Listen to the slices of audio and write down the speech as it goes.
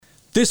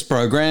This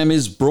program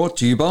is brought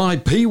to you by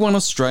P1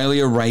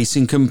 Australia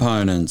Racing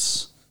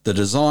Components, the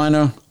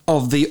designer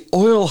of the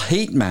oil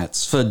heat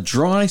mats for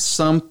dry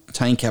sump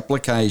tank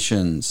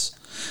applications.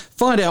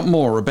 Find out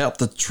more about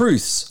the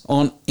truths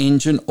on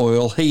engine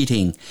oil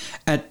heating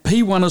at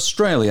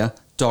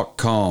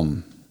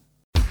p1australia.com.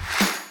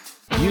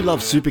 You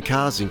love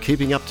supercars and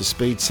keeping up to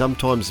speed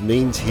sometimes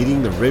means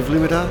hitting the rev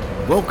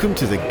limiter? Welcome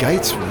to the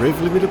Gates Rev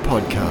Limiter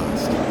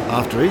podcast.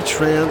 After each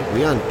round,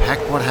 we unpack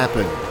what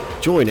happened.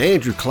 Join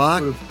Andrew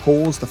Clark. Would have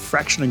paused a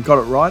fraction and got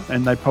it right,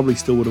 and they probably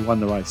still would have won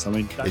the race.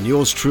 And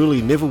yours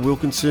truly, Neville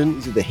Wilkinson.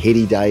 These are the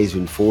heady days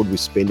when Ford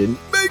was spending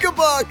mega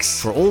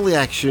bucks for all the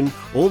action,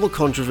 all the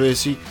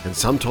controversy, and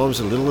sometimes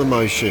a little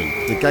emotion.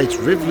 The Gates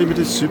Rev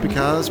Limiter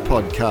Supercars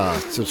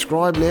podcast.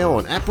 Subscribe now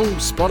on Apple,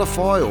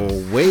 Spotify, or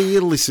where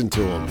you listen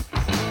to them.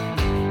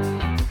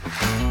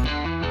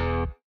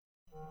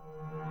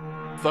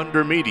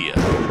 Thunder Media.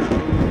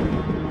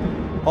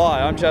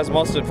 Hi, I'm Chaz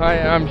Mostert. Hi,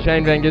 I'm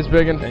Shane Van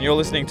Gisbergen. And you're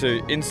listening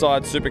to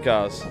Inside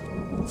Supercars.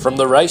 From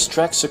the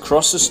racetracks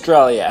across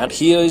Australia, and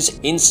here's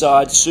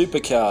Inside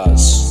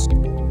Supercars.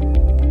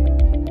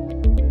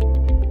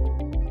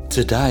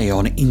 Today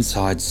on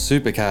Inside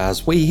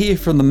Supercars, we hear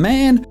from the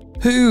man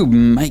who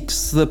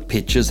makes the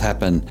pictures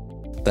happen,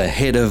 the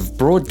head of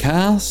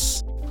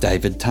broadcasts,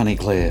 David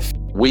Tunnicliffe.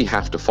 We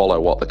have to follow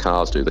what the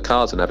cars do. The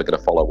cars are never going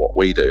to follow what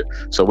we do.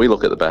 So we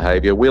look at the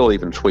behaviour. We'll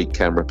even tweak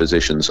camera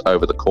positions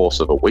over the course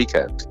of a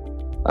weekend.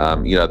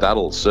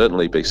 That'll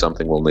certainly be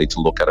something we'll need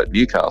to look at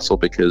Newcastle,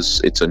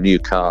 because it's a new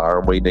car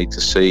and we need to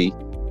see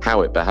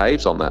how it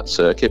behaves on that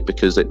circuit,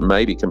 because it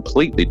may be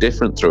completely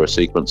different through a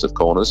sequence of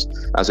corners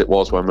as it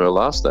was when we were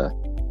last there.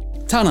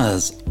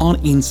 Tunners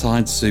on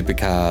Inside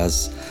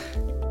Supercars.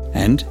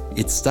 And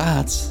it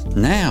starts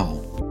now.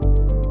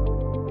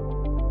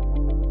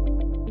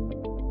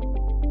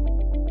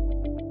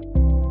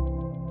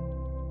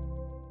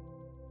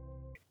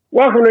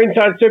 Welcome to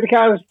Inside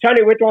Supercars.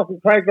 Tony Whitlock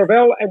and Craig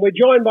Gravel, and we're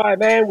joined by a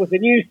man with a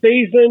new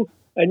season,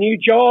 a new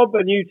job,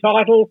 a new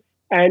title.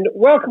 And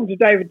welcome to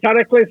David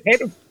Tunnicliffe,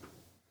 head of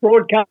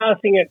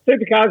broadcasting at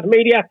Supercars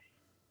Media.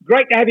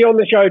 Great to have you on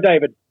the show,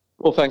 David.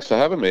 Well, thanks for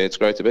having me. It's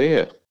great to be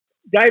here.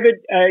 David,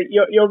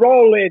 your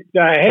role at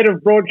head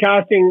of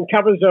broadcasting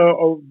covers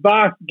a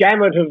vast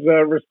gamut of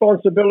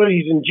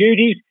responsibilities and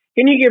duties.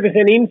 Can you give us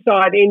an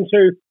insight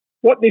into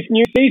what this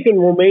new season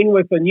will mean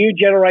with the new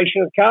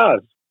generation of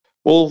cars?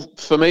 Well,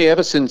 for me,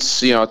 ever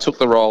since I took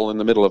the role in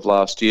the middle of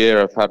last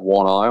year, I've had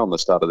one eye on the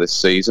start of this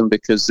season,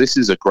 because this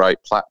is a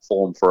great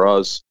platform for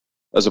us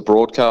as a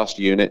broadcast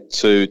unit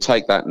to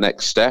take that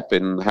next step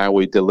in how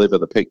we deliver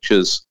the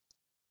pictures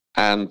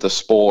and the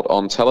sport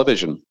on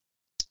television.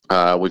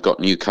 We've got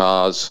new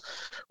cars.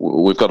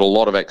 We've got a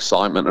lot of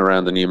excitement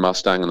around the new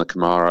Mustang and the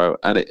Camaro,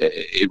 and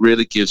it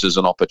really gives us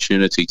an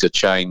opportunity to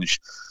change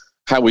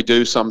how we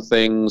do some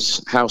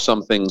things, how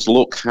some things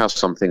look, how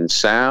some things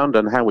sound,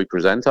 and how we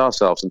present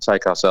ourselves and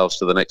take ourselves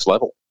to the next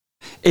level.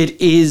 It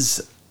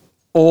is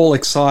all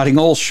exciting,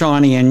 all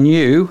shiny and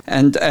new.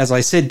 And as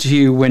I said to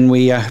you when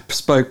we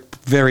spoke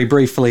very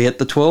briefly at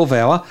the 12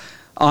 hour,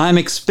 I'm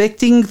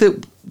expecting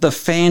that the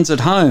fans at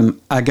home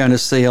are going to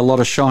see a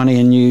lot of shiny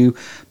and new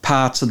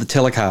parts of the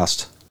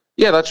telecast.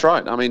 Yeah, that's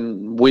right. I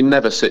mean, we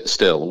never sit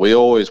still. We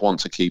always want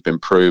to keep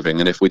improving.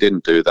 And if we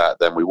didn't do that,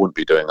 then we wouldn't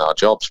be doing our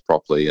jobs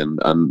properly. And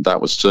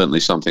that was certainly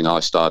something I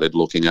started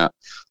looking at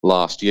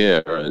last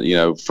year.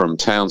 From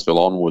Townsville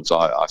onwards,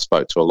 I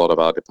spoke to a lot of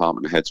our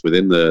department heads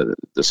within the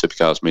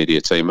Supercars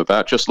Media team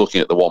about just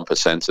looking at the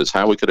 1%ers,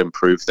 how we could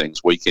improve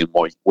things week in,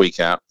 week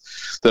out,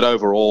 that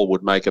overall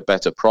would make a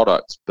better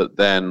product. But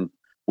then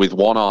with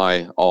one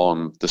eye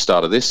on the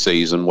start of this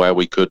season where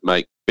we could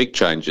make big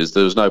changes,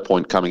 there was no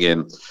point coming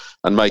in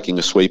and making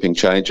a sweeping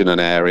change in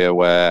an area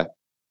where,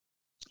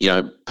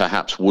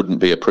 perhaps wouldn't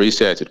be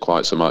appreciated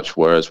quite so much.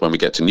 Whereas when we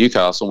get to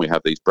Newcastle and we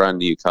have these brand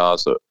new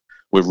cars that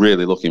we're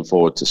really looking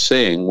forward to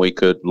seeing, we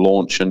could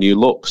launch a new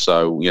look.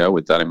 So,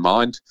 with that in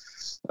mind,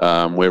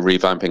 we're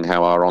revamping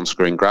how our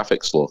on-screen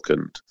graphics look.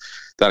 And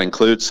that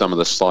includes some of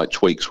the slight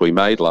tweaks we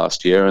made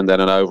last year, and then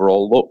an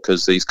overall look,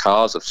 because these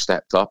cars have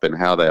stepped up in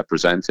how they're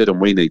presented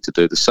and we need to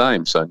do the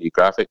same. So new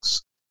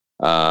graphics.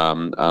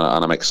 And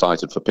I'm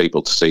excited for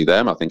people to see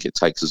them. I think it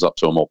takes us up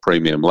to a more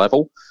premium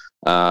level.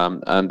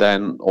 And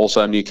then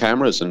also new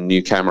cameras and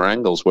new camera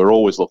angles. We're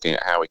always looking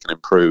at how we can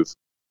improve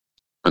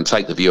and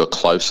take the viewer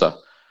closer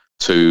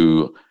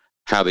to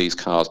how these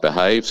cars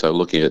behave. So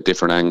looking at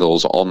different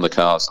angles on the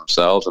cars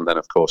themselves. And then,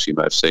 of course, you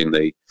may have seen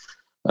the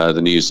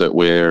news that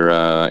we're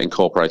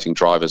incorporating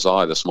driver's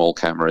eye, the small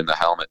camera in the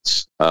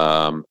helmets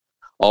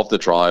of the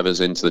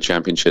drivers into the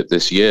championship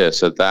this year.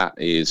 So that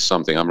is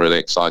something I'm really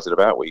excited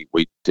about. We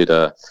did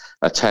a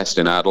test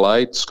in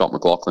Adelaide. Scott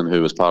McLaughlin,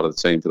 who was part of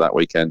the team for that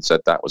weekend, said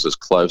that was as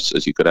close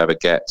as you could ever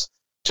get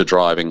to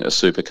driving a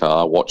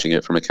supercar, watching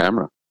it from a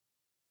camera.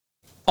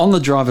 On the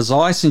driver's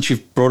eye, since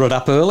you've brought it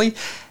up early,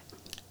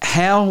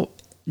 how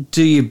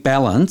do you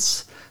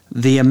balance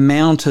the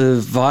amount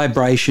of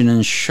vibration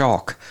and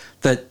shock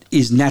that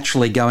is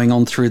naturally going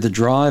on through the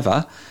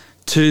driver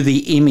to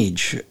the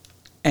image,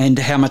 and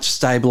how much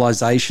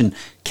stabilisation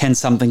can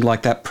something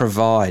like that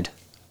provide?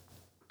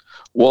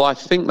 Well, I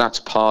think that's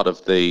part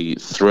of the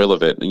thrill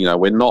of it. You know,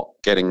 we're not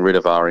getting rid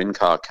of our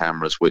in-car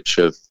cameras, which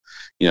have,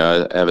 you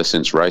know, ever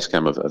since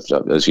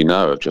Racecam, as you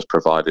know, have just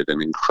provided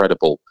an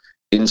incredible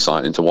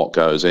insight into what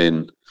goes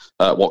on,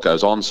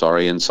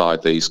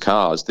 inside these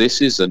cars.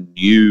 This is a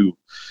new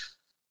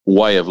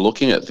way of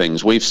looking at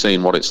things. We've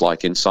seen what it's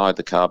like inside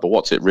the car, but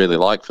what's it really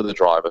like for the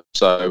driver?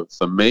 So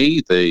for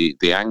me,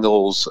 the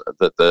angles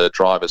that the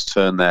drivers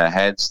turn their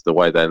heads, the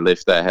way they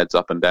lift their heads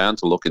up and down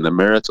to look in the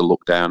mirror, to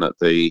look down at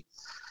the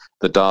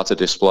data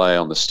display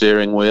on the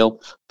steering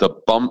wheel, the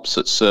bumps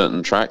at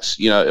certain tracks.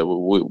 You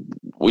know,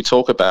 we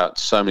talk about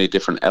so many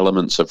different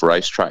elements of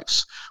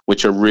racetracks,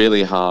 which are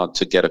really hard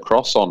to get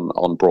across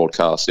on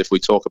broadcast. If we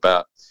talk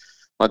about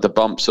like the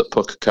bumps at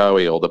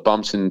Pukekohe or the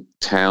bumps in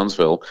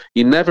Townsville,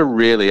 you're never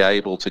really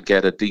able to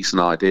get a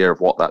decent idea of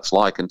what that's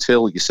like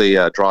until you see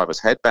a driver's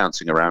head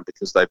bouncing around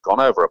because they've gone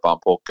over a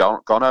bump or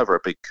gone over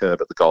a big curve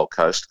at the Gold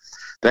Coast.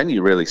 Then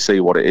you really see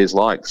what it is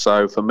like.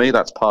 So for me,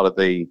 that's part of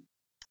the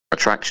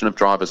attraction of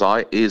Driver's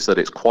Eye, is that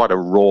it's quite a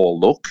raw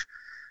look.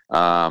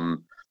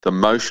 The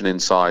motion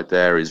inside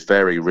there is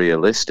very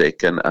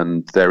realistic,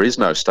 and there is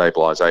no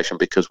stabilization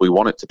because we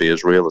want it to be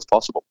as real as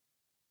possible.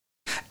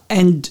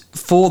 And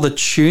for the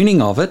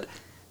tuning of it,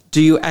 do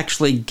you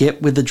actually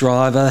get with the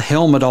driver,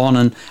 helmet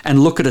on, and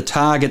look at a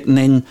target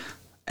and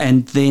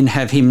then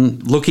have him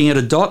looking at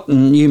a dot,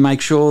 and you make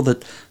sure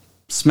that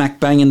smack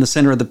bang in the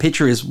centre of the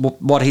picture is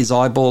what his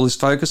eyeball is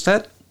focused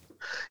at?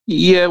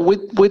 Yeah,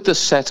 with the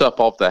setup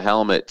of the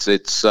helmets,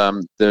 it's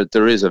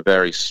there is a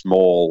very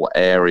small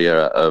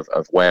area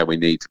of where we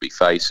need to be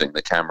facing.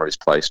 The camera is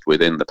placed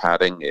within the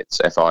padding. It's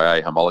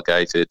FIA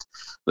homologated.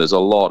 There's a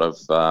lot of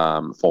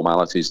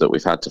formalities that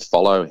we've had to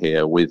follow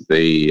here with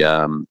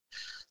the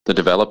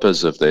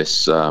developers of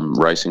this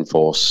racing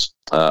force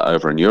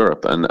over in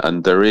Europe,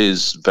 and there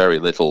is very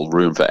little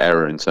room for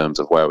error in terms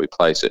of where we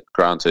place it.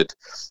 Granted,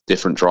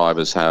 different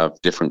drivers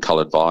have different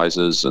coloured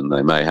visors, and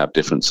they may have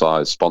different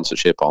size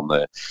sponsorship on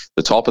the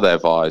top of their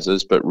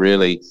visors, but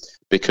really,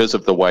 because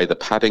of the way the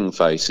padding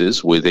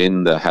faces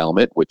within the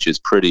helmet, which is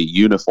pretty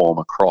uniform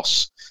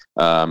across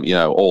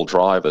all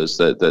drivers,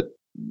 that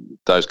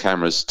those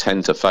cameras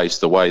tend to face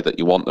the way that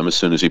you want them as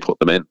soon as you put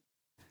them in.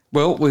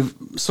 Well, we're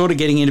sort of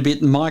getting in a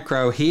bit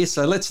micro here,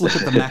 so let's look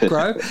at the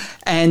macro.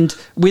 And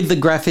with the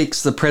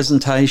graphics, the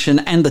presentation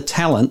and the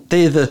talent,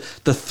 they're the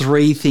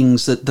three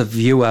things that the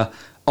viewer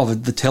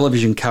of the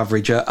television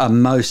coverage are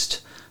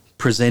most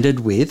presented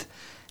with.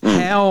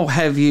 How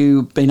have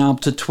you been able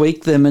to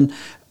tweak them? And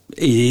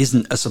it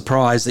isn't a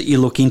surprise that you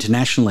look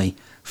internationally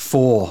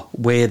for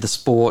where the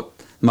sport,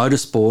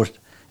 motorsport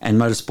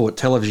and motorsport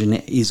television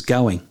is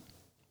going.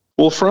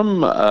 Well,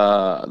 from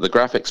the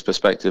graphics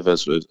perspective,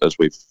 as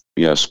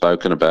we've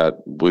spoken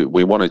about,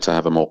 we wanted to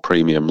have a more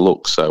premium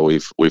look, so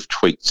we've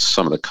tweaked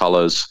some of the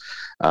colours,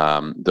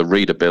 the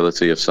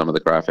readability of some of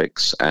the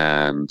graphics,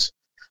 and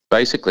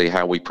basically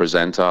how we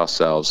present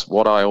ourselves.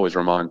 What I always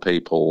remind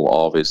people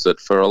of is that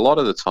for a lot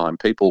of the time,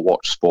 people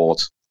watch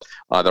sport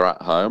either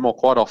at home or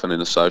quite often in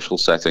a social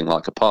setting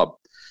like a pub,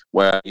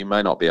 where you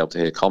may not be able to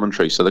hear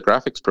commentary. So the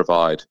graphics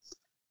provide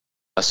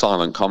a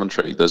silent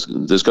commentary. There's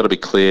got to be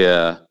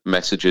clear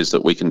messages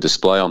that we can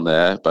display on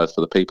there, both for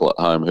the people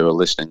at home who are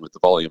listening with the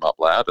volume up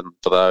loud, and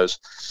for those,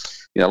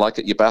 like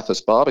at your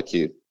Bathurst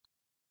barbecue,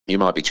 you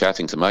might be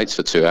chatting to mates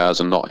for 2 hours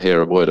and not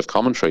hear a word of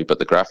commentary, but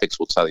the graphics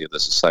will tell you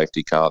there's a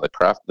safety car. The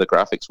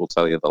graphics will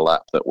tell you the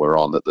lap that we're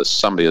on, that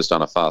somebody has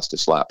done a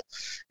fastest lap.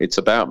 It's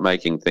about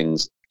making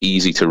things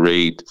easy to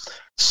read,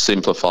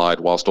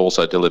 simplified, whilst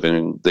also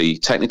delivering the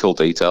technical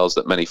details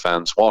that many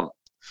fans want.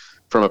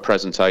 From a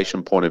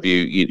presentation point of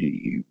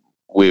view,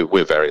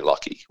 we're very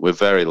lucky. We're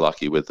very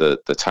lucky with the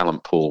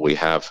talent pool we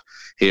have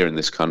here in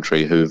this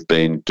country who've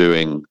been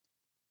doing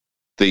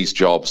these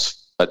jobs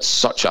at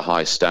such a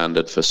high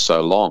standard for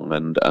so long.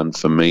 And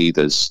for me,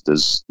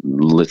 there's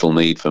little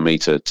need for me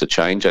to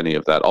change any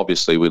of that.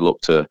 Obviously, we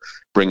look to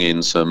bring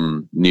in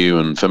some new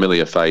and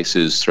familiar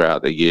faces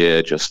throughout the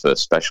year just for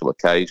special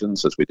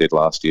occasions, as we did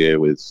last year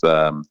with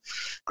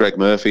Greg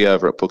Murphy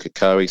over at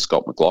Pukekohe.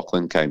 Scott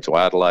McLaughlin came to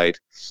Adelaide.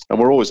 And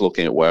we're always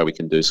looking at where we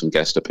can do some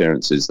guest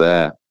appearances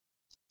there.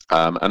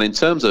 And in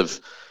terms of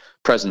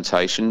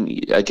presentation,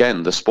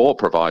 again, the sport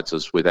provides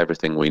us with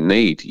everything we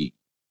need.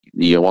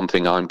 One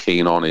thing I'm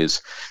keen on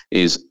is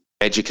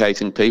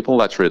educating people.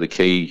 That's really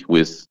key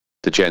with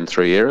the Gen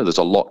 3 era. There's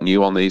a lot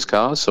new on these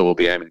cars, so we'll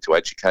be aiming to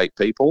educate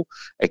people,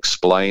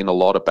 explain a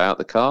lot about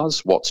the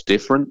cars, what's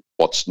different,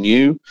 what's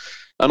new,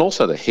 and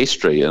also the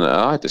history. And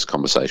I had this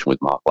conversation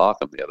with Mark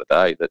Larkham the other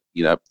day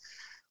that,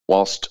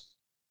 whilst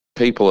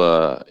people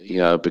are,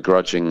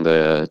 begrudging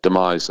the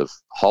demise of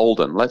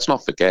Holden, let's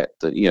not forget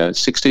that,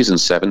 60s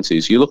and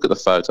 70s, you look at the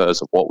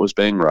photos of what was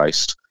being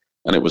raced,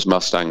 and it was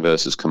Mustang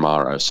versus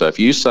Camaro. So if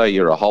you say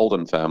you're a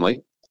Holden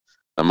family,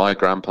 and my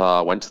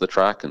grandpa went to the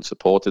track and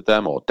supported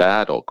them, or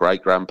dad or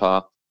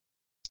great-grandpa,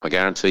 I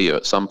guarantee you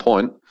at some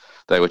point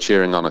they were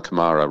cheering on a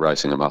Camaro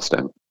racing a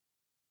Mustang.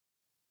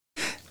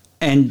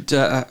 And,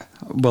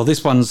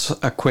 this one's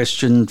a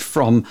question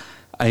from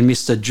a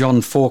Mr.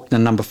 John Faulkner,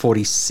 number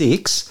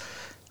 46,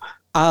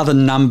 are the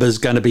numbers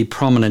going to be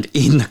prominent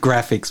in the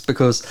graphics?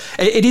 Because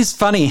it is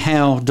funny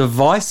how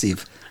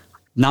divisive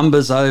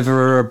numbers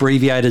over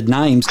abbreviated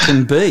names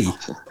can be.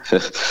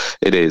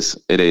 It is.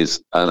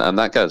 And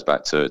that goes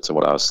back to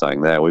what I was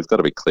saying there. We've got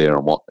to be clear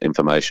on what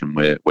information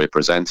we're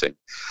presenting.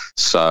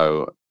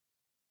 So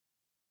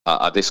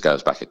this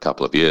goes back a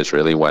couple of years,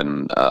 really,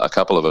 when a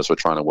couple of us were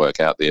trying to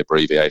work out the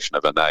abbreviation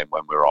of a name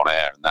when we were on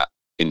air, and that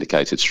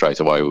indicated straight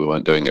away we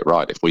weren't doing it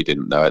right. If we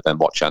didn't know it, then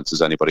what chance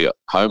has anybody at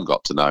home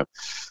got to know?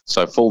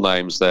 So full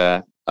names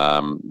there.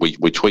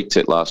 We tweaked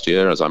it last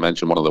year. As I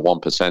mentioned, one of the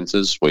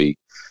 1%ers, we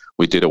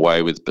did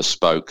away with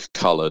bespoke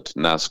coloured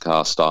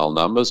NASCAR-style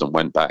numbers and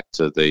went back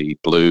to the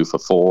blue for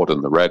Ford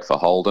and the red for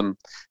Holden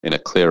in a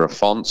clearer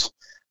font.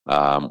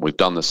 We've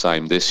done the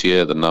same this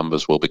year. The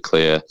numbers will be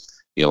clear.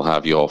 You'll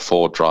have your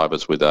Ford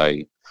drivers with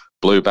a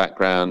blue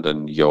background,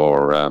 and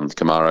your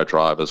Camaro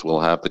drivers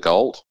will have the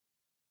gold.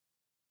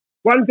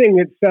 One thing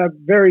that's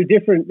very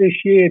different this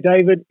year,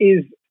 David,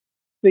 is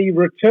the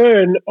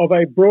return of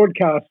a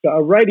broadcaster,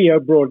 a radio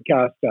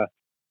broadcaster,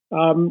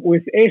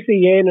 with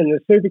SEN and the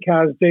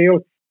Supercars deal.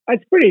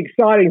 It's pretty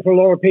exciting for a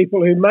lot of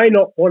people who may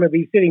not want to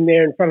be sitting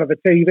there in front of a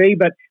TV,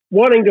 but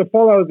wanting to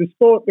follow the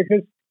sport,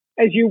 because,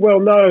 as you well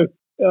know,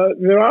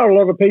 there are a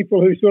lot of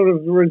people who sort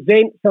of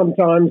resent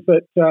sometimes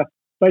that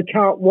they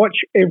can't watch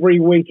every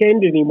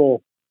weekend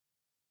anymore.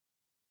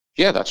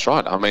 Yeah, that's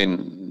right. I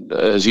mean,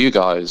 as you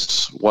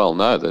guys well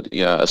know, that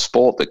a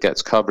sport that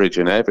gets coverage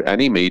in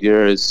any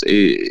media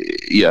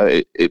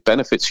it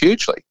benefits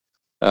hugely.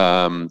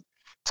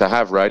 To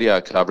have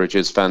radio coverage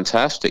is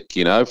fantastic.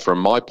 From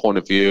my point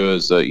of view,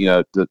 as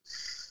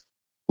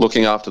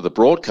looking after the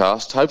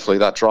broadcast, hopefully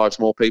that drives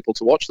more people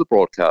to watch the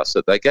broadcast,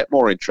 that they get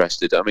more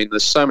interested. I mean,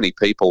 there's so many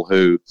people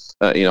who,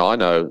 I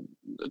know,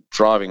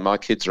 driving my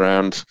kids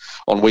around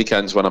on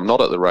weekends when I'm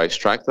not at the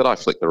racetrack, that I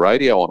flick the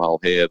radio on. I'll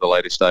hear the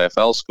latest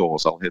AFL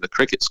scores, I'll hear the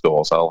cricket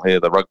scores, I'll hear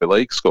the rugby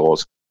league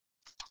scores.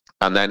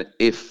 And then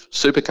if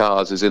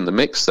Supercars is in the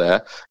mix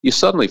there, you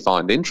suddenly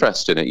find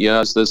interest in it.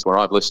 There's where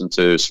I've listened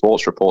to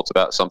sports reports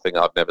about something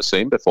I've never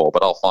seen before,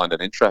 but I'll find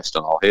an interest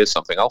and I'll hear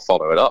something, I'll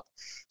follow it up.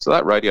 So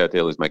that radio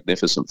deal is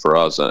magnificent for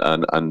us,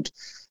 and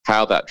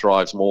how that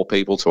drives more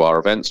people to our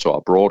events, to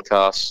our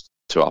broadcasts,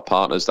 to our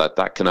partners,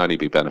 that can only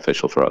be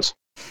beneficial for us.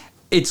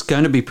 It's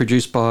going to be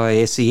produced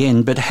by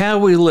SEN, but how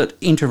will it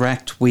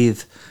interact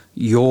with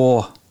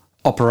your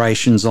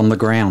operations on the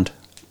ground?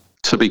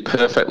 To be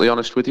perfectly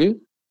honest with you,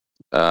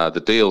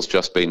 the deal's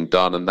just been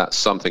done, and that's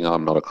something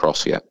I'm not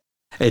across yet.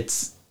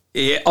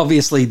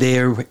 Obviously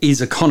there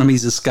is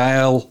economies of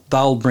scale.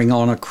 They'll bring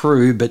on a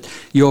crew, but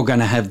you're going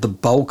to have the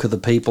bulk of the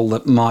people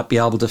that might be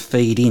able to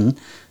feed in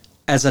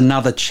as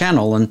another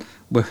channel. And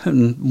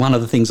one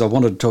of the things I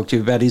wanted to talk to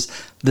you about is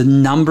the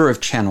number of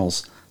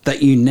channels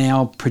that you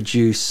now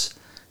produce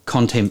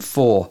content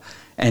for.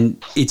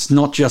 And it's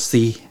not just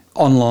the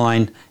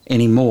online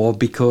anymore,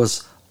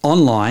 because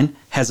online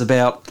has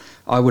about,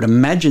 I would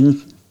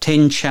imagine,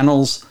 10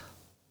 channels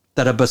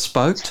that are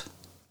bespoke.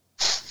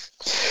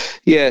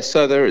 Yeah,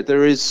 so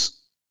there is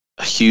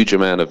a huge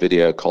amount of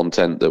video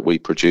content that we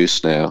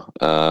produce now,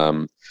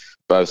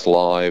 both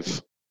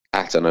live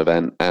at an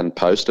event and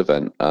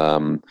post-event.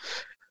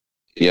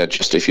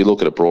 Just if you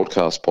look at a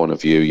broadcast point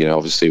of view,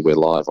 obviously we're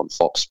live on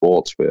Fox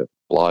Sports, we're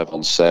live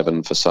on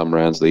 7 for some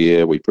rounds of the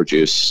year. We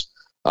produce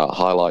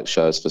highlight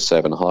shows for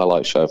 7,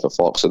 highlight show for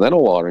Fox, and then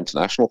all our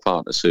international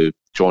partners who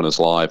join us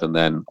live, and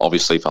then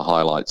obviously for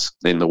highlights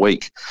in the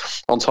week.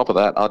 On top of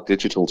that, our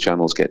digital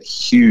channels get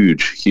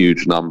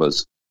huge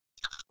numbers.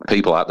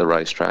 People at the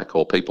racetrack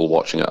or people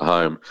watching at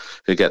home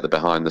who get the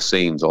behind the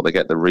scenes, or they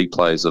get the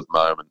replays of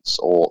moments,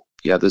 or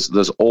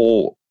there's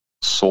all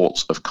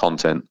sorts of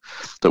content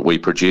that we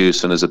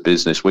produce, and as a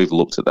business we've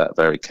looked at that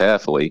very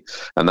carefully,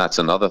 and that's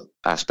another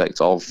aspect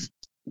of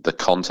the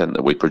content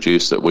that we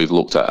produce, that we've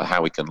looked at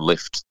how we can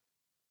lift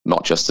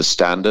not just the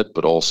standard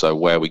but also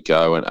where we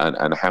go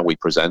and how we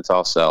present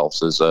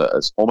ourselves as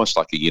almost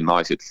like a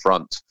united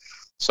front.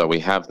 So we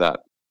have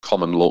that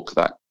common look,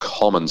 that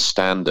common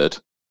standard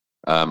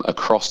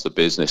across the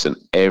business in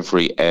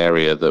every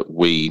area that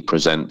we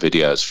present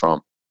videos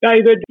from.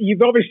 David,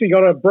 you've obviously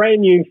got a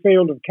brand new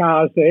field of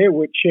cars there,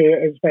 which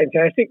is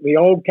fantastic. The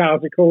old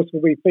cars, of course,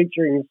 will be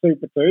featuring in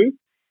Super 2.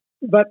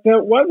 But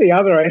one of the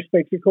other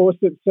aspects, of course,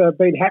 that's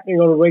been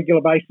happening on a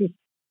regular basis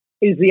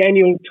is the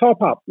annual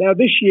top-up. Now,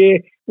 this year,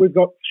 we've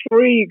got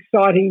 3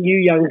 exciting new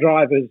young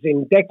drivers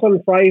in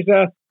Declan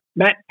Fraser,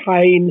 Matt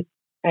Payne,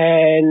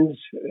 and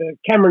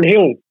Cameron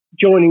Hill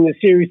joining the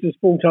series as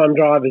full-time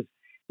drivers.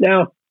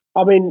 Now,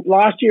 I mean,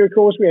 last year, of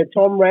course, we had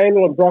Tom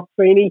Randall and Brock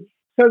Feeney.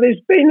 So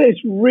there's been this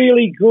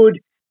really good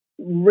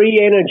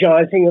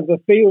re-energising of the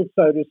field,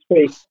 so to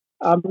speak.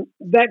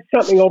 That's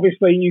something,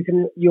 obviously,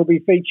 you'll be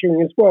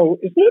featuring as well,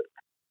 isn't it?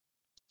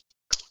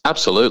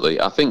 Absolutely.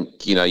 I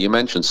think, you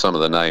mentioned some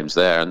of the names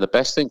there, and the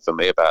best thing for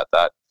me about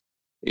that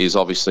is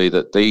obviously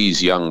that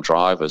these young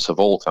drivers have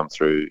all come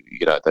through,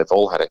 they've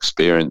all had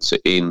experience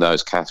in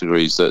those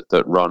categories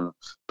that run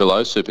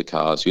below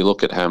supercars, you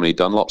look at how many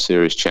Dunlop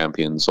Series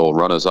champions or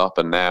runners-up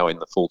are now in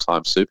the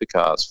full-time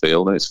supercars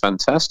field, and it's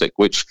fantastic,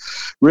 which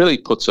really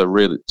puts a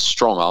really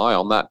strong eye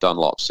on that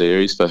Dunlop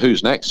Series for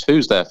who's next,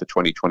 who's there for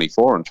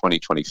 2024 and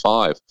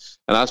 2025.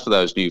 And as for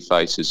those new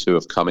faces who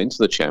have come into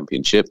the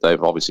championship,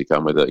 they've obviously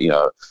come with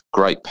a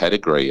great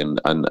pedigree,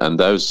 and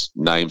those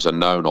names are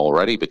known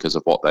already because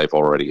of what they've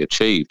already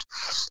achieved.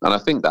 And I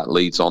think that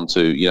leads on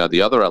to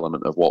the other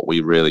element of what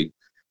we really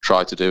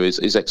try to do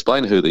is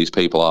explain who these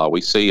people are.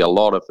 We see a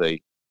lot of the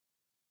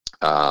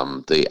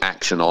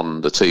action on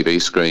the TV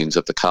screens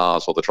of the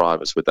cars or the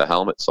drivers with their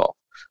helmets off.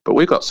 But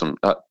we've got some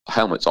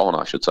helmets on,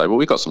 I should say. But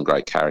we've got some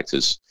great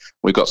characters.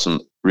 We've got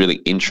some really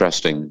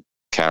interesting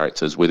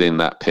characters within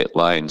that pit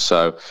lane.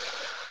 So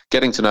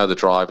getting to know the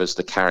drivers,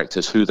 the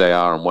characters, who they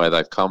are and where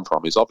they've come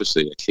from is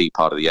obviously a key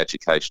part of the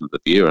education of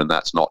the viewer. And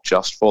that's not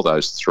just for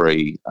those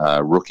three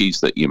rookies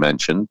that you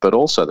mentioned, but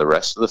also the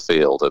rest of the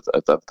field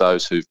of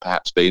those who've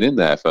perhaps been in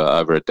there for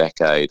over a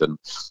decade. And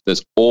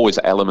there's always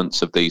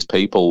elements of these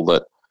people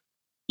that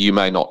you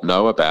may not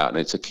know about. And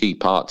it's a key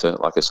part to,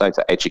 like I say,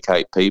 to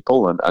educate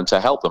people and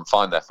to help them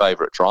find their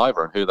favourite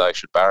driver and who they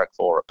should barrack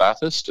for at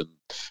Bathurst and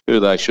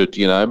who they should,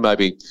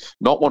 maybe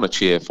not want to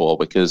cheer for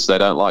because they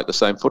don't like the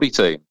same footy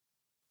team.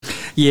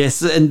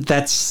 Yes, and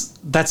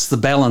that's the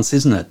balance,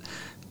 isn't it?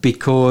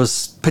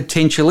 Because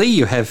potentially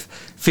you have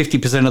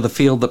 50% of the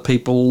field that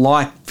people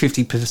like,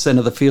 50%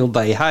 of the field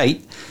they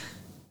hate,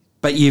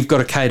 but you've got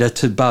to cater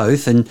to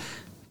both and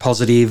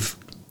positive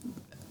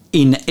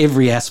in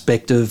every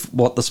aspect of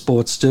what the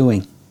sport's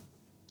doing.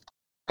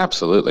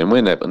 Absolutely, and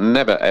we're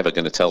never ever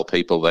going to tell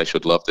people they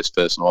should love this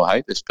person or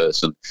hate this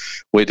person.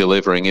 We're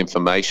delivering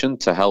information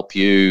to help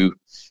you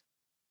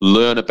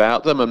learn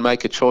about them and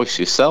make a choice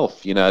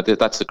yourself.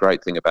 That's the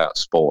great thing about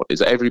sport, is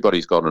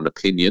everybody's got an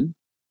opinion.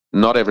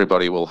 Not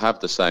everybody will have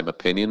the same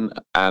opinion,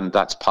 and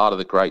that's part of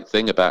the great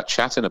thing about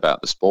chatting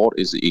about the sport,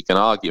 is that you can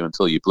argue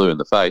until you're blue in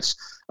the face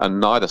and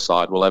neither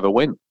side will ever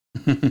win.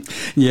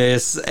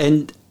 Yes,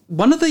 and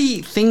one of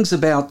the things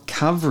about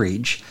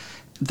coverage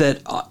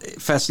that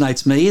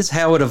fascinates me is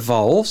how it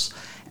evolves,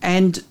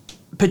 and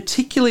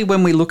particularly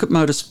when we look at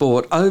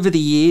motorsport, over the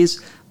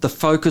years the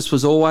focus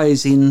was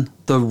always in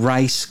the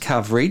race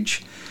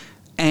coverage,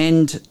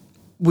 and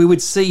we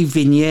would see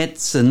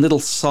vignettes and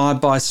little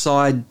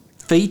side-by-side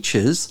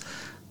features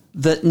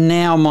that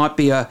now might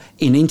be an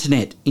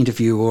internet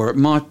interview, or it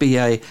might be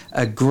a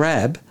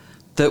grab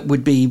that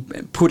would be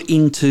put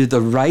into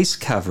the race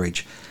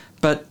coverage.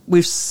 But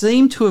we've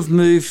seemed to have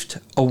moved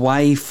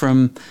away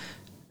from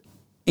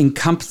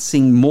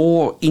encompassing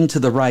more into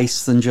the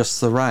race than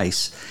just the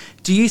race.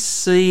 Do you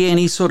see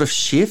any sort of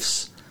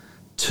shifts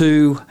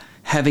to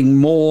having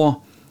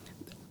more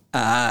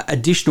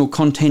additional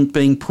content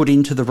being put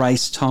into the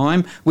race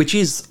time, which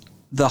is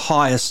the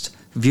highest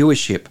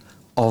viewership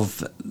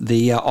of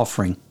the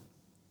offering?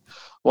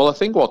 Well, I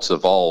think what's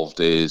evolved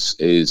is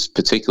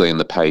particularly in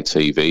the pay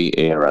TV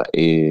era,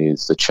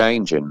 is the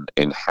change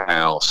in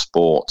how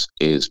sport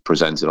is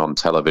presented on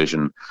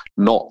television,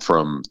 not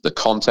from the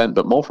content,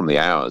 but more from the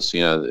hours.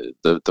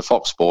 The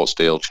Fox Sports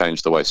deal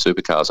changed the way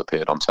supercars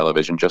appeared on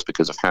television just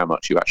because of how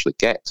much you actually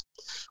get.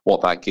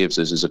 What that gives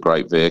us is a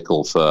great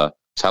vehicle for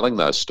telling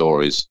those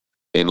stories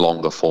in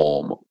longer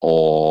form,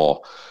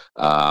 or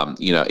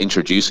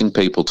introducing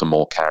people to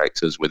more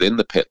characters within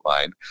the pit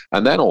lane,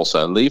 and then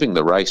also leaving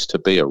the race to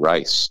be a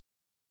race.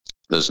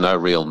 There's no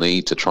real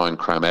need to try and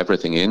cram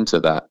everything into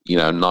that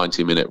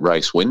 90-minute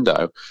race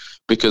window,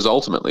 because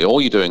ultimately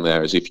all you're doing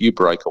there is, if you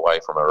break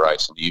away from a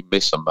race and you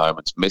miss a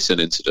moment, miss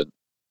an incident,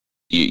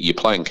 you're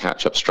playing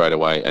catch up straight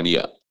away, and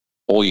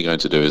all you're going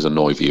to do is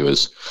annoy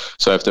viewers.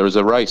 So if there is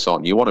a race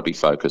on, you want to be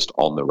focused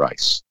on the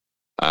race.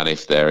 And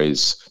if there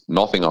is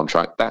nothing on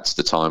track, that's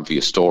the time for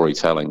your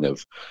storytelling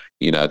of,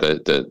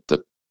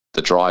 the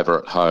driver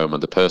at home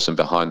and the person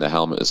behind the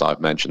helmet, as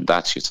I've mentioned.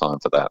 That's your time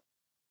for that.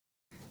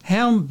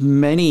 How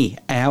many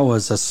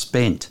hours are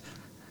spent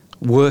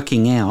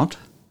working out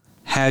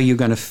how you're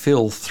going to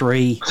fill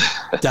 3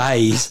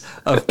 days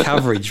of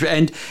coverage?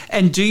 And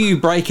do you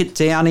break it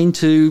down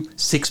into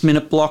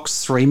 6-minute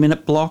blocks,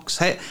 3-minute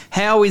blocks?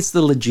 How is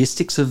the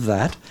logistics of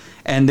that?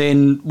 And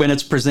then when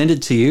it's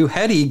presented to you,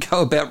 how do you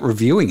go about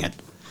reviewing it?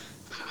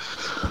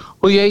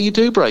 Well, yeah, you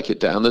do break it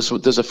down.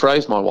 There's a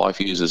phrase my wife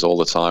uses all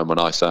the time when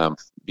I say I'm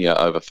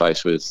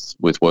overfaced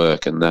with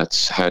work, and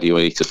that's, how do you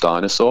eat a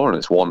dinosaur? And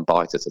it's one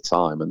bite at a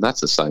time. And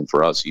that's the same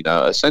for us.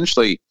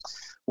 Essentially,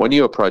 when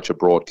you approach a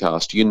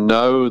broadcast,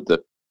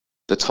 that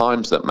the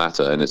times that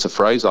matter, and it's a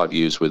phrase I've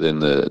used within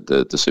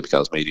the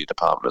Supercars media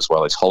department as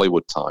well, is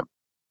Hollywood time.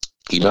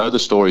 The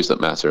stories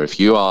that matter. If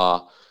you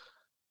are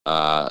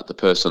the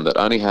person that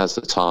only has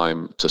the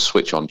time to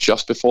switch on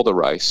just before the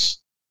race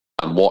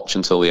and watch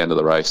until the end of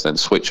the race, then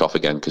switch off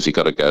again because you've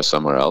got to go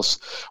somewhere else,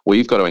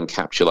 we've got to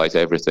encapsulate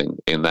everything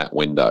in that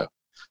window.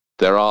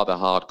 There are the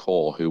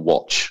hardcore who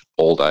watch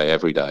all day,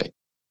 every day.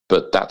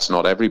 but that's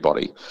not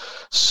everybody.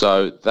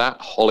 So that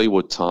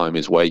Hollywood time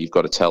is where you've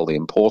got to tell the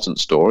important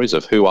stories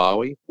of who are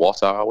we,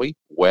 what are we,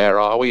 where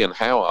are we, and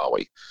how are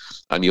we.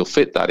 And you'll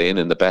fit that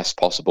in the best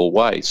possible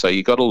way. So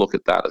you've got to look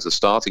at that as a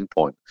starting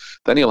point.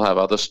 Then you'll have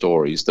other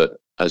stories that,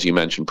 as you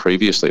mentioned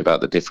previously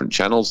about the different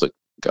channels that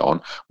go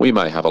on, we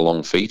may have a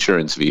long feature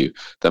interview.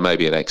 There may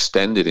be an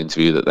extended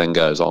interview that then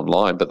goes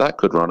online, but that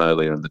could run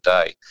earlier in the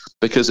day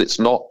because it's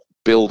not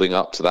building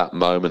up to that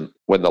moment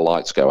when the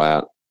lights go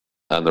out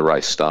and the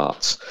race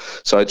starts.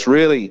 So it's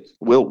really,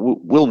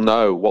 we'll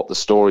know what the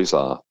stories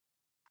are.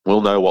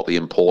 We'll know what the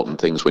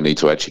important things we need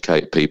to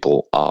educate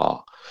people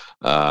are.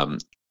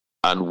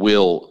 And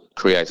we'll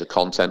create a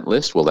content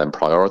list. We'll then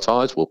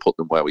prioritize. We'll put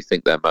them where we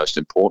think they're most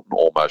important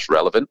or most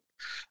relevant.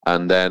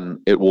 And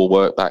then it will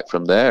work back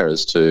from there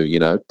as to, you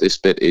know, this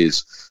bit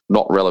is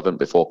not relevant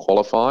before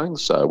qualifying,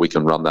 so we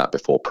can run that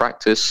before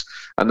practice.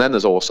 And then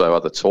there's also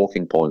other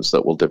talking points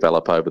that will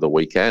develop over the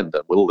weekend,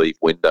 and we'll leave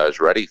windows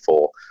ready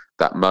for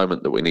that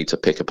moment that we need to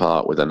pick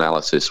apart with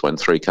analysis when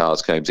 3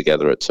 cars came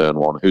together at turn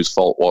 1. Whose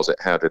fault was it?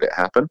 How did it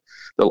happen?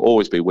 There'll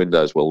always be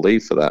windows we'll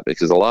leave for that,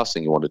 because the last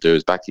thing you want to do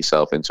is back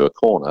yourself into a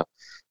corner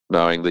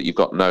knowing that you've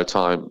got no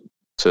time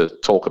to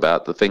talk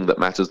about the thing that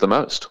matters the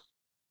most.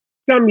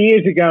 Some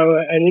years ago,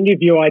 an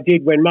interview I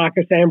did when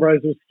Marcus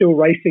Ambrose was still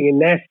racing in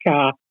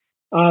NASCAR,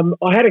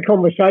 I had a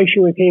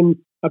conversation with him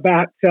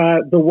about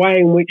the way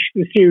in which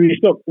the series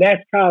looked,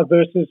 NASCAR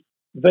versus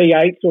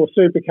V8s or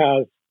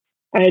supercars.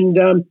 And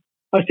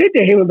I said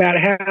to him about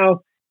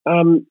how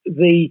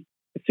the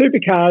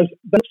supercars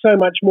are so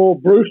much more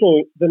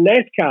brutal than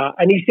NASCAR.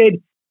 And he said,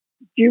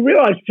 do you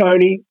realise,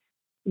 Tony,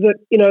 that,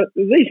 you know,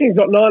 these things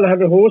got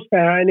 900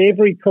 horsepower and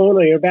every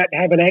corner you're about to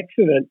have an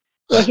accident?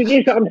 Well, I said,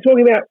 yes, I'm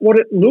talking about what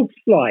it looks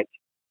like.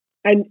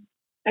 And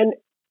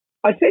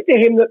I said to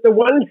him that the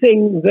one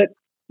thing that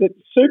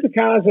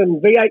supercars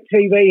and V8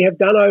 TV have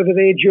done over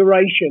their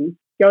duration,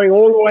 going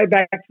all the way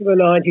back to the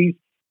 90s,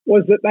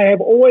 was that they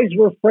have always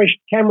refreshed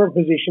camera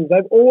positions.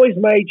 They've always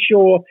made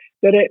sure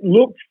that it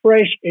looks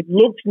fresh, it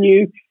looks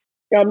new.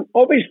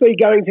 Obviously,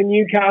 going to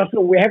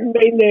Newcastle, we haven't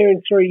been there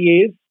in 3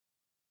 years.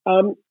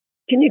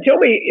 Can you tell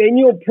me, in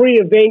your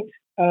pre-event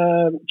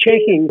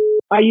checking,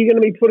 are you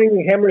going to be putting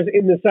the cameras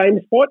in the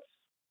same spots?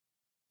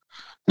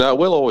 No,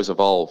 we'll always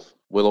evolve.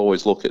 We'll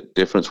always look at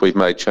difference. We've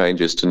made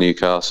changes to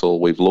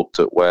Newcastle. We've looked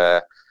at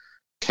where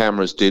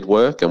cameras did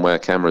work and where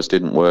cameras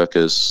didn't work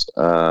as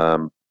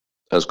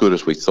good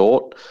as we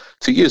thought.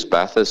 To use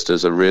Bathurst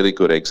as a really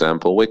good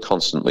example, we're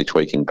constantly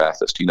tweaking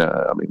Bathurst. You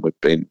know, I mean, we've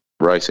been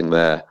racing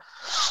there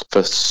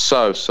for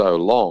so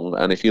long,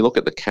 and if you look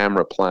at the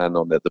camera plan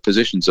on the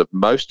positions of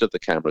most of the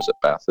cameras at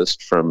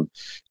Bathurst from,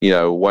 you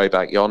know, way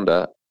back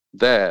yonder,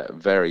 they're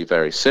very,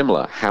 very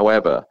similar.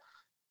 However,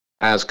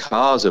 as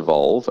cars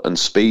evolve and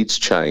speeds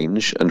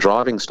change and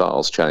driving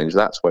styles change,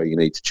 that's where you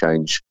need to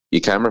change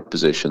your camera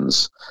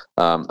positions.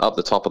 Up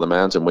the top of the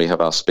mountain, we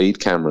have our speed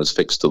cameras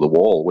fixed to the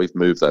wall. We've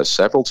moved those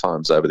several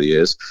times over the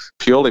years,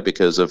 purely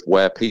because of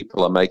where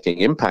people are making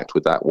impact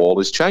with that wall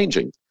is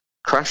changing.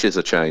 Crashes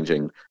are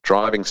changing.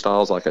 Driving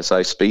styles, like I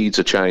say, speeds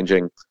are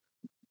changing.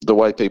 The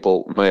way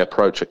people may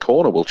approach a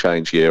corner will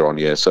change year on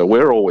year. So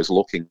we're always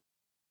looking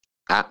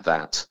at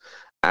that.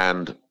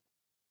 And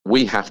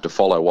we have to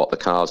follow what the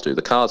cars do.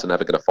 The cars are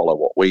never going to follow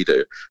what we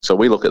do. So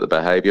we look at the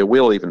behaviour.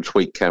 We'll even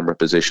tweak camera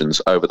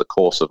positions over the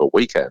course of a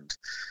weekend.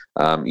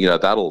 You know,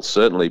 that'll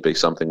certainly be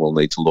something we'll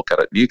need to look at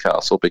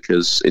Newcastle,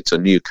 because it's a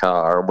new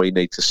car and we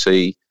need to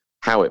see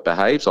how it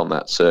behaves on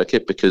that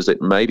circuit, because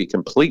it may be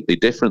completely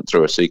different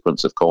through a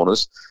sequence of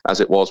corners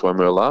as it was when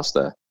we were last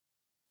there.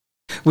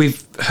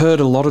 We've heard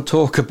a lot of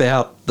talk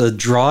about the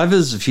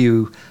driver's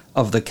view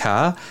of the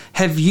car.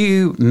 Have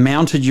you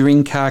mounted your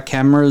in-car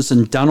cameras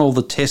and done all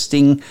the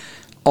testing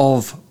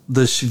of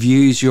the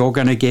views you're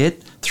going to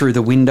get through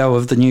the window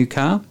of the new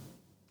car?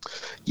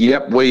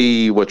 Yep,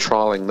 we were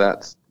trialling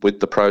that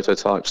with the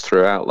prototypes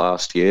throughout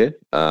last year.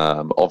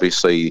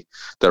 Obviously,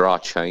 there are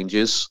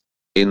changes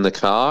in the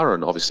car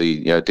and obviously,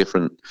 you know,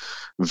 different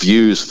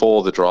views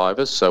for the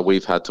drivers. So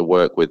we've had to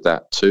work with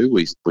that too.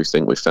 We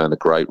think we've found a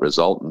great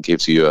result and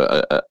gives you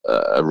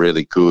a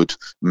really good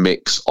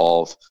mix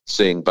of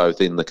seeing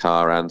both in the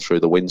car and through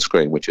the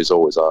windscreen, which is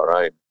always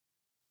our aim.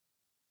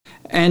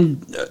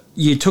 And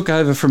you took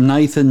over from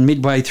Nathan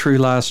midway through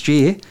last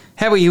year.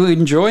 How are you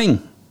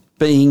enjoying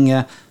being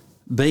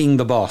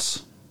the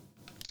boss?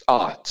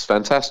 Oh, it's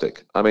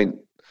fantastic. I mean,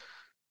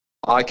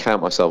 I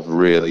count myself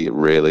really,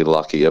 really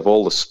lucky. Of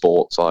all the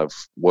sports I've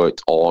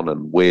worked on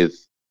and with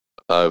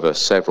over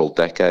several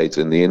decades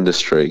in the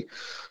industry,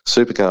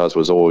 supercars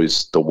was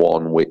always the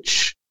one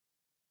which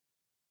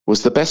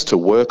was the best to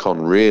work on,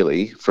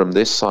 really, from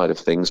this side of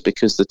things,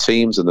 because the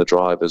teams and the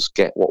drivers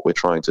get what we're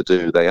trying to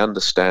do. They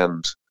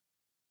understand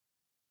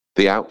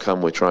the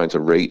outcome we're trying to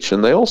reach,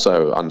 and they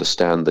also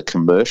understand the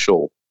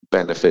commercial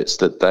benefits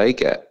that they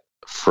get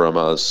from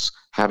us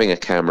having a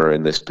camera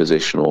in this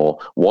position or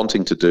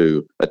wanting to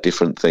do a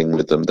different thing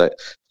with them.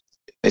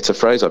 It's a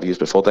phrase I've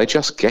used before, they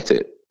just get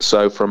it.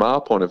 So from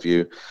our point of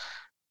view,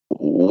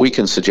 we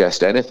can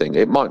suggest anything.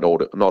 It might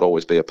not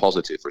always be a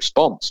positive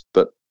response,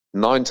 but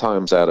 9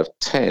 times out of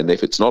 10,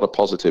 if it's not a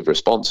positive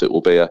response, it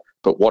will be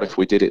but what if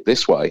we did it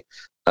this way?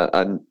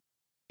 And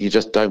you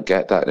just don't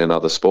get that in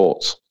other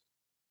sports.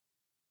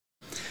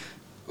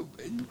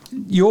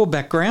 Your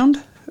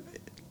background,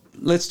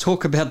 let's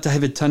talk about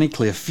David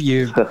Tunnicliffe.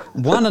 You've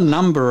won a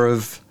number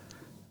of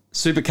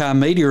Supercar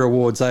Media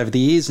Awards over the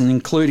years, and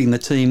including the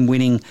team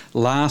winning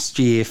last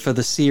year for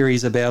the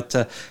series about,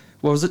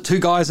 what was it, 2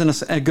 guys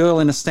and a girl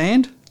in a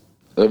stand?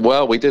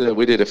 Well, we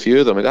did a few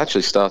of them. It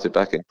actually started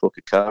back in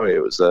Pukekohe. It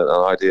was an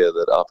idea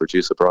that our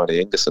producer,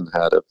 Bryony Ingerson,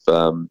 had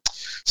of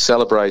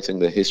celebrating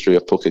the history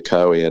of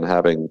Pukekohe and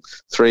having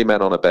 3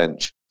 men on a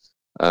bench.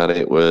 And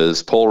it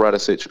was Paul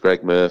Radisich,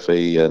 Greg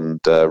Murphy,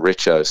 and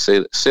Richo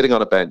sitting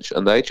on a bench,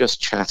 and they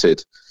just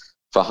chatted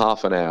for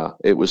half an hour.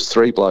 It was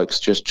 3 blokes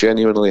just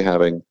genuinely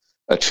having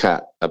a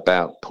chat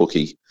about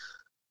Pookie.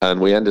 And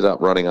we ended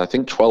up running, I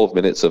think, 12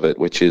 minutes of it,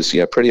 which is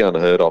pretty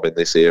unheard of in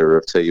this era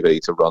of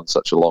TV to run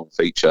such a long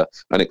feature.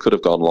 And it could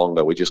have gone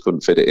longer. We just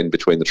couldn't fit it in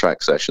between the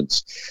track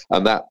sessions.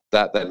 And that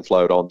then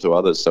flowed on to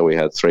others. So we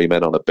had 3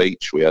 men on a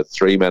beach. We had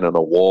 3 men on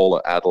a wall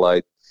at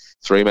Adelaide,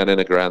 3 men in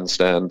a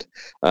grandstand.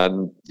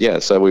 And,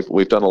 so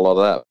we've done a lot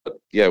of that.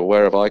 But,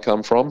 where have I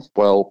come from?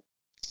 Well,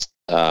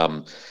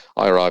 I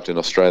arrived in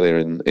Australia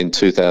in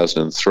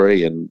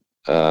 2003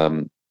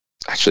 and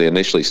actually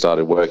initially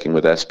started working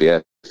with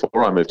SBS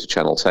before I moved to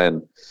Channel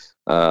 10.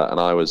 And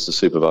I was the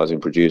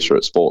supervising producer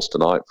at Sports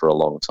Tonight for a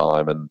long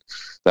time. And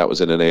that was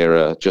in an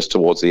era just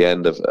towards the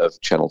end of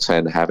Channel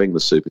 10 having the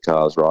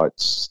supercars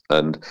rights,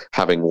 and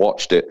having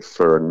watched it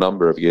for a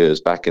number of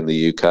years back in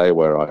the UK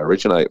where I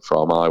originate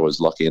from. I was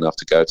lucky enough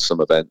to go to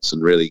some events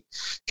and really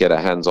get a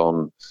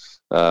hands-on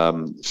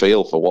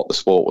feel for what the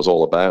sport was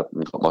all about,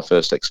 and got my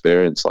first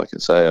experience, like I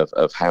say,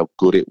 of how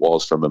good it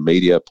was from a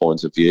media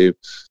point of view.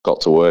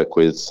 Got to work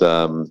with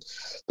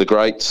the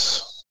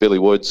greats, Billy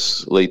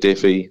Woods, Lee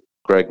Diffie,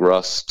 Greg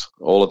Rust,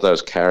 all of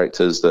those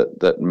characters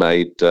that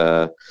made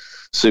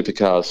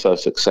supercars so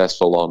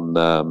successful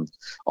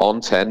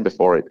on 10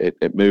 before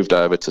it moved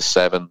over to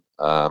 7.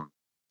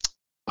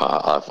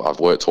 I've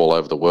worked all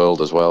over the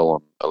world as well,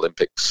 on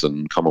Olympics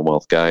and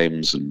Commonwealth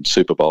Games and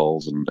Super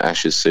Bowls and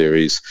Ashes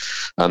series,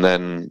 and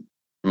then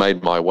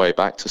made my way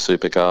back to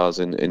supercars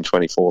in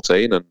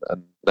 2014 and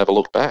never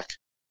looked back.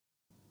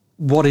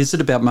 What is it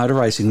about motor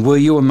racing? Were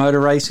you a motor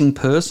racing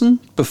person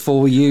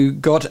before you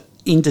got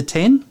into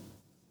 10?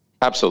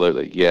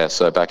 Absolutely, yeah.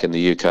 So back in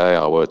the UK,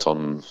 I worked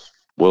on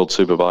World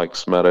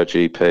Superbikes,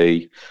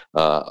 MotoGP.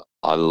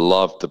 I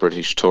loved the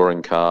British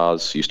touring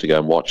cars, used to go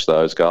and watch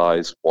those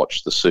guys,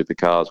 watch the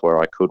supercars where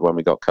I could when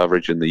we got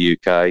coverage in the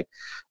UK,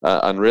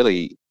 and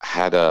really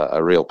had a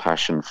real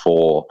passion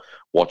for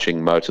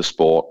watching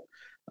motorsport.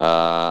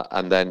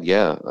 And then,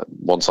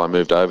 once I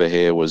moved over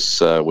here,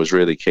 was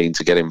really keen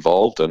to get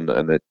involved, and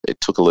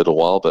it took a little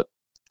while, but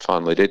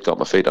finally did, got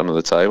my feet under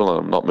the table,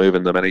 and I'm not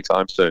moving them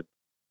anytime soon.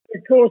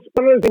 Of course,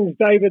 one of the things,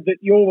 David, that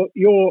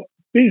your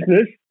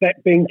business,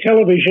 that being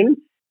television,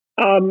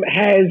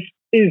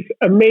 is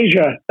a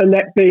measure, and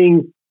that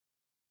being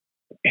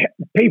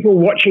people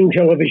watching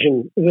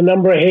television, the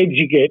number of heads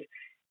you get.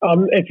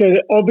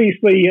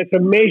 Obviously it's a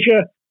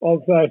measure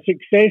of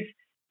success,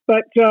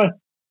 but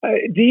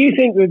do you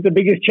think that the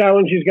biggest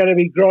challenge is going to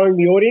be growing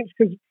the audience?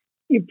 Because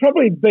you've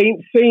probably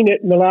seen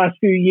it in the last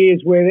few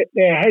years where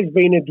there has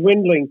been a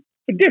dwindling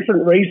for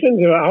different reasons,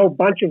 or a whole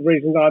bunch of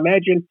reasons, I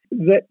imagine,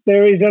 that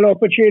there is an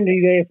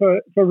opportunity there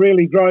for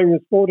really growing the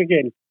sport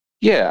again.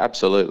 Yeah,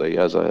 absolutely.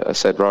 As I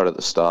said right at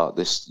the start,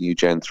 this new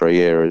Gen 3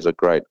 era is a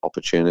great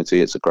opportunity.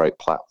 It's a great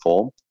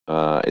platform.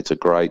 It's a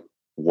great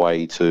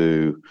way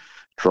to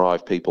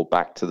drive people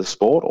back to the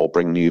sport or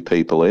bring new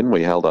people in.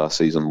 We held our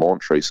season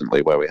launch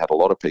recently where we had a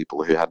lot of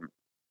people who hadn't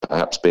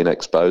perhaps been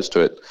exposed to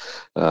it.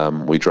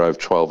 We drove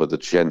 12 of the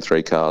Gen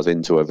 3 cars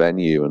into a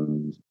venue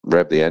and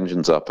revved the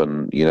engines up,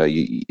 and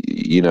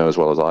you know as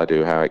well as I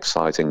do how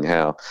exciting,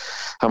 how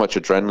much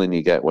adrenaline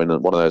you get when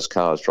one of those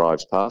cars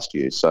drives past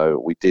you.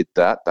 So we did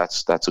that.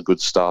 That's a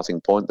good starting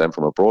point. Then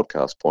from a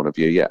broadcast point of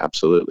view, yeah,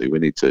 absolutely, we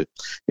need to,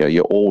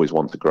 you always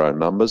want to grow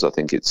numbers. I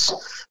think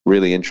it's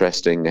really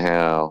interesting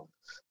how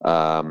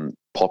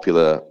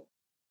popular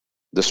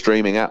the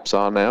streaming apps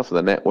are now for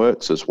the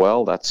networks as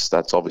well. That's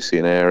obviously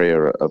an area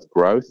of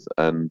growth,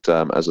 and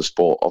as a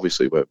sport,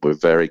 obviously, we're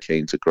very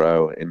keen to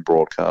grow in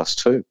broadcast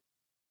too.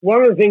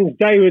 One of the things,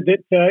 David,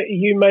 that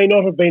you may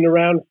not have been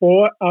around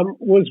for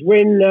was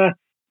when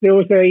there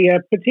was a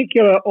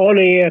particular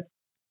on-air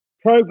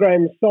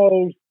program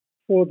sold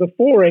for the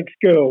Forex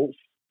girls.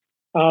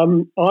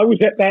 I was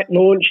at that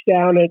launch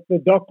down at the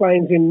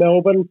Docklands in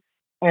Melbourne,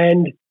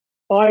 and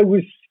I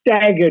was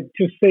staggered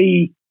to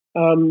see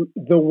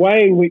the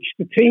way in which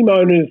the team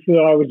owners that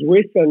I was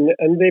with,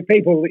 and they're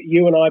people that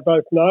you and I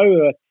both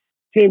know,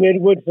 Tim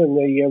Edwards and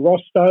the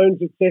Ross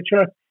Stones,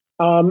 etc.,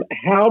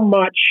 how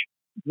much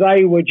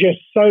they were just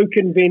so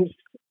convinced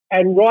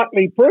and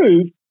rightly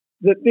proved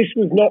that this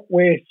was not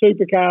where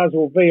supercars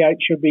or V8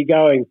 should be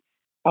going.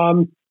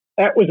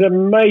 That was a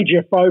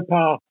major faux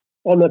pas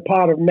on the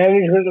part of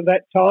management at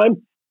that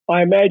time.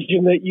 I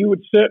imagine that you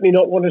would certainly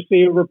not want to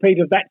see a repeat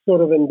of that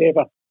sort of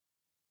endeavour.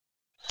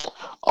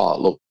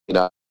 Oh, look,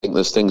 I think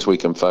there's things we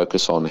can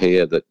focus on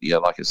here that,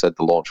 like I said,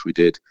 the launch we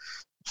did.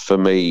 For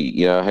me,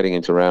 heading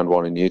into round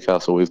one in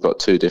Newcastle, we've got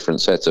two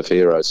different sets of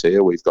heroes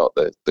here. We've got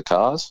the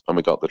cars and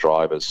we've got the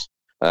drivers.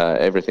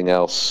 Everything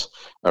else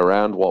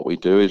around what we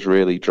do is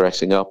really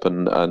dressing up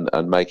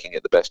and making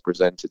it the best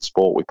presented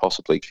sport we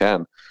possibly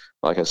can.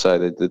 Like I say,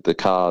 the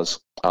cars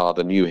are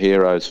the new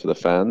heroes for the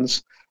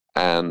fans,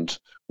 and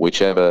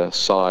whichever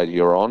side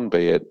you're on,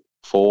 be it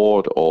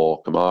Ford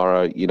or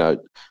Camaro,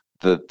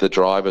 the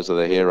drivers are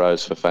the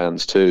heroes for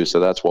fans too. So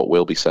that's what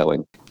we'll be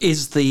selling.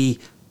 Is the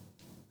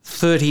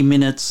 30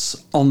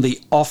 minutes on the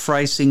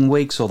off-racing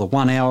weeks or the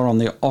 1 hour on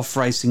the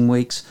off-racing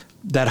weeks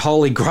that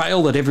holy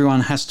grail that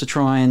everyone has to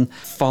try and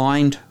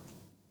find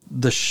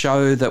the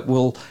show that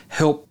will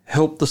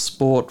help the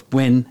sport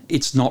when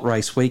it's not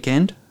race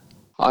weekend?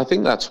 I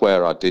think that's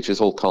where our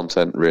digital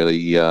content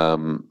really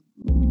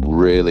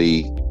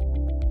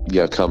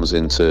comes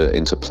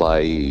into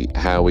play,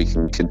 how we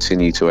can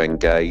continue to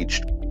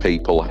engage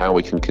people, how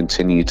we can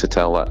continue to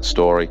tell that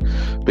story,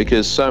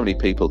 because so many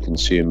people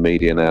consume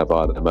media now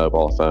via their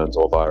mobile phones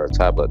or via a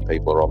tablet.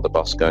 People are on the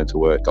bus going to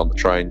work, on the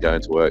train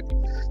going to work,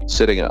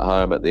 sitting at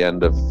home at the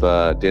end of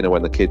dinner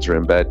when the kids are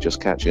in bed,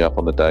 just catching up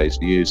on the day's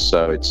news.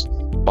 So it's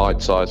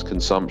bite-sized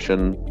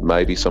consumption,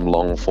 maybe some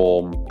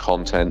long-form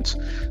content.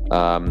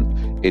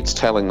 It's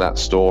telling that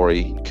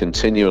story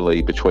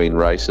continually between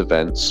race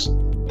events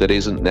that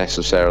isn't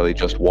necessarily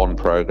just one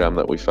program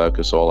that we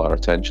focus all our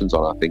attentions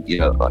on. I think,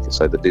 like I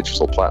say, the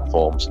digital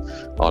platforms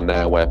are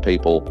now where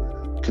people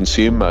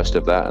consume most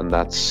of that, and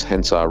that's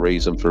hence our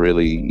reason for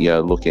really,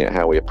 looking at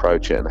how we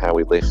approach it and how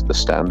we lift the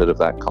standard of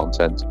that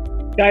content.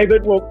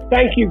 David, well,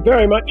 thank you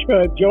very much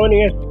for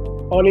joining us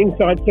on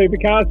Inside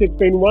Supercars. It's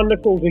been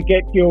wonderful to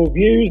get your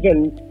views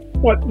and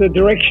what the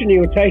direction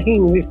you're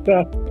taking this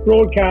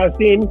broadcast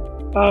in.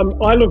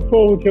 I look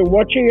forward to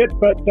watching it,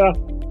 but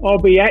I'll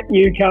be at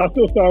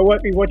Newcastle, so I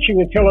won't be watching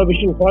the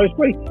television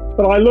closely.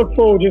 But I look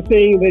forward to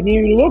seeing the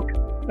new look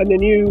and the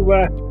new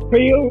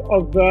feel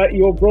of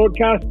your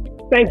broadcast.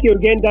 Thank you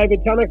again,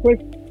 David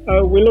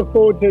Tunnicliffe. We look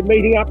forward to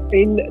meeting up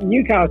in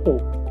Newcastle.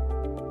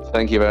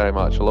 Thank you very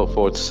much. I look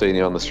forward to seeing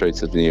you on the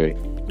streets of Newey.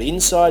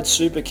 Inside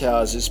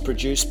Supercars is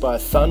produced by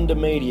Thunder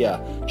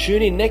Media.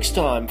 Tune in next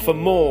time for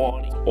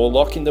more, or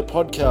lock in the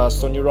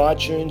podcast on your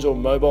iTunes or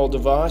mobile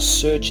device.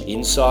 Search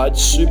Inside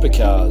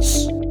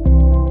Supercars.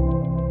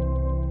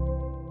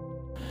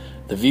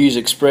 The views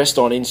expressed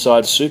on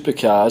Inside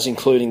Supercars,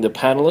 including the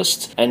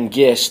panellists and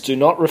guests, do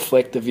not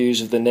reflect the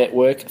views of the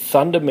network,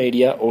 Thunder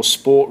Media or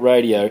Sport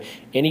Radio.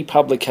 Any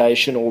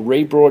publication or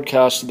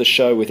rebroadcast of the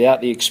show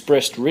without the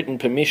expressed written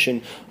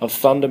permission of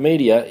Thunder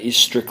Media is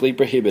strictly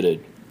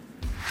prohibited.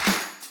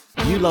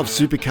 You love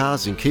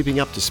supercars and keeping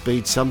up to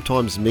speed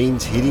sometimes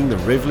means hitting the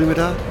rev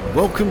limiter?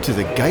 Welcome to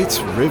the Gates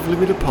Rev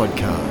Limiter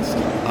podcast.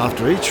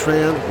 After each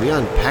round, we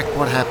unpack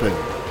what happened.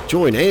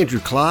 Join Andrew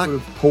Clark.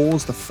 Would have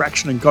paused a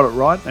fraction and got it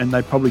right, and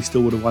they probably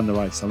still would have won the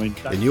race.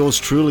 And yours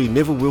truly,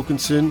 Neville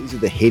Wilkinson. These are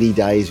the heady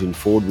days when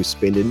Ford was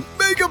spending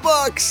mega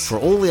bucks For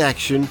all the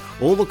action,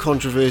 all the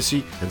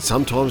controversy, and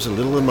sometimes a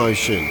little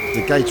emotion.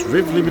 The Gates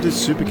Rev Limiter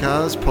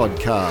Supercars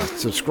podcast.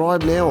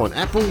 Subscribe now on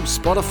Apple,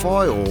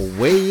 Spotify, or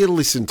where you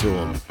listen to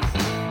them.